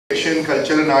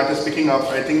Culture and art is picking up.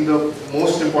 I think the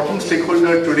most important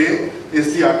stakeholder today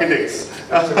is the architects.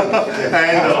 And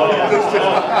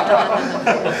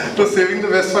so saving the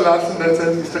best for last in that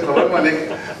sense, Mr. Kamal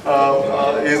Malik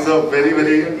is a very,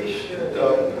 very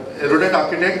erudite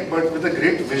architect, but with a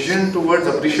great vision towards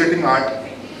appreciating art,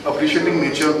 appreciating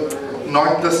nature,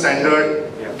 not the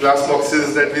standard glass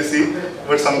boxes that we see,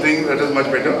 but something that is much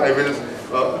better. I will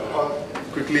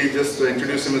quickly just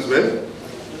introduce him as well.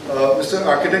 Mr.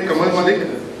 Architect Kamal Malik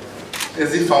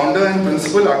is the founder and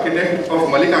principal architect of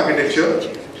Malik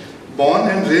Architecture, born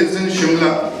and raised in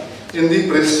Shimla in the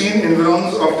pristine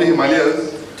environs of the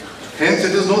Himalayas. Hence,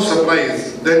 it is no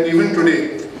surprise that even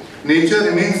today, nature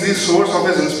remains the source of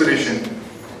his inspiration.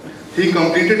 He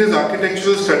completed his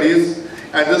architectural studies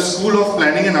at the School of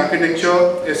Planning and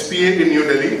Architecture, SPA in New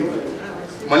Delhi.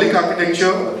 Malik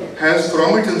Architecture has,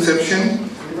 from its inception,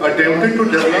 attempted to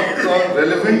develop a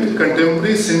relevant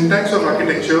contemporary syntax of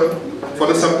architecture for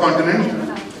the subcontinent,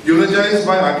 eulogized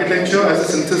by architecture as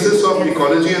a synthesis of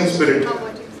ecology and spirit.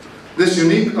 This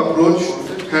unique approach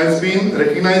has been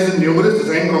recognized in numerous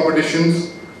design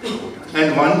competitions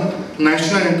and won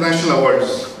national and international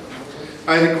awards.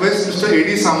 I request Mr.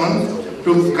 A.D. Samant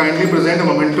to kindly present a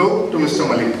memento to Mr.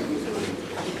 Malik.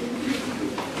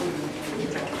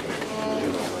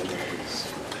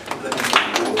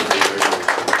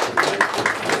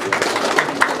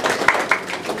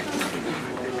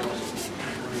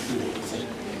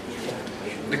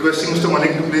 Requesting Mr.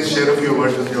 Malik to please share a few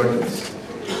words with the audience.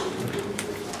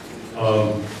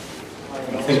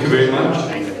 Thank you very much.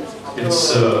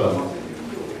 It's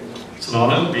an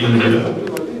honor being here.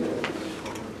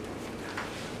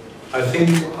 I think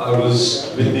I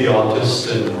was with the artist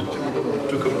and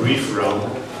took a brief round.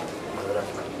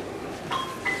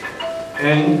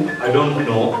 And I don't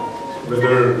know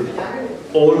whether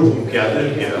all who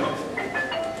gathered here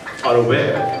are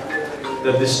aware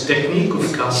that this technique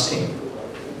of casting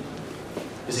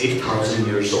is 8,000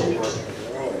 years old.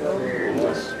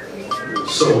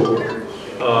 So,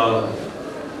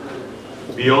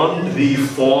 beyond the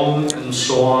form and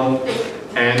so on,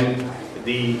 and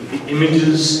the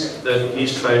images that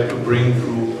he's tried to bring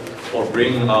through or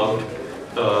bring out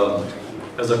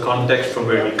as a context from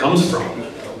where he comes from,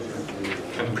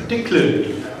 and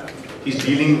particularly he's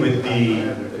dealing with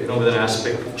with an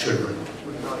aspect of children.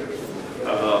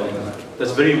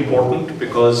 That's very important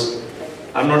because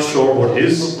I'm not sure what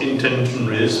his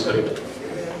intention is, but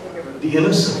the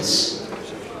innocence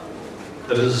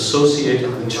that is associated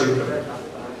with children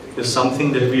is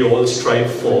something that we all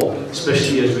strive for,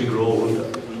 especially as we grow older.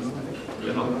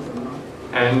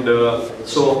 And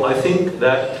so I think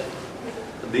that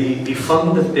the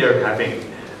fun that they're having,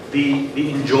 the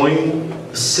enjoying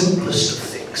the simplest of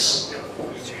things.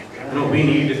 We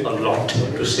need a lot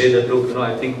to say that, look,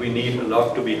 I think we need a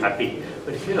lot to be happy.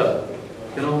 But here,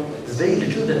 there's very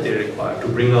little that they require to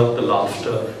bring out the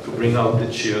laughter, to bring out the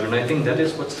cheer, and I think that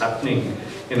is what's happening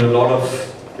in a lot of,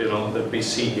 that we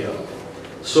see here.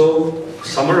 So,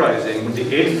 summarizing the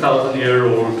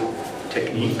 8,000-year-old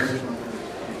technique,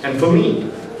 and for me,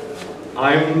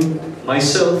 I'm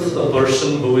myself a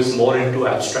person who is more into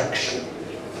abstraction,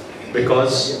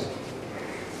 because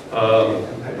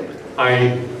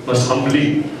I must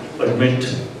humbly admit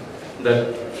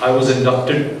that I was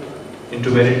inducted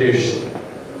into meditation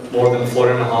more than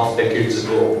 4.5 decades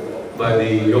ago by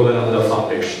the Yogananda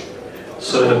Foundation.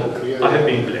 So I have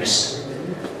been blessed.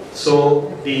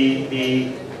 So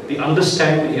the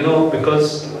understanding,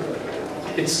 because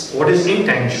it's what is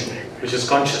intangible, which is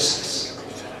consciousness.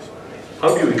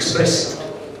 How do you express it?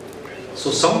 So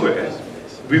somewhere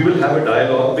we will have a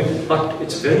dialogue, but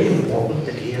it's very important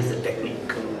that he has the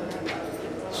technique.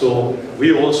 So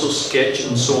we also sketch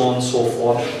and so on and so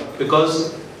forth,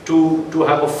 because to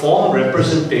have a form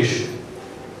representation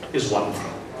is one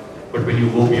thing, but when you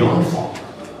go beyond form,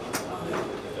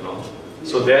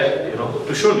 so that,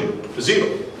 to show you, to zero,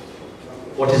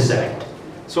 what is that?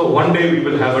 So one day we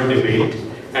will have a debate,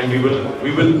 and we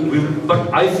will,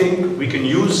 but I think we can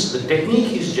use the technique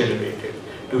he's generated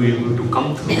to be able to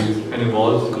come through and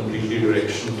evolve a completely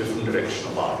different direction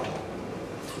of art.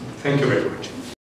 Thank you very much.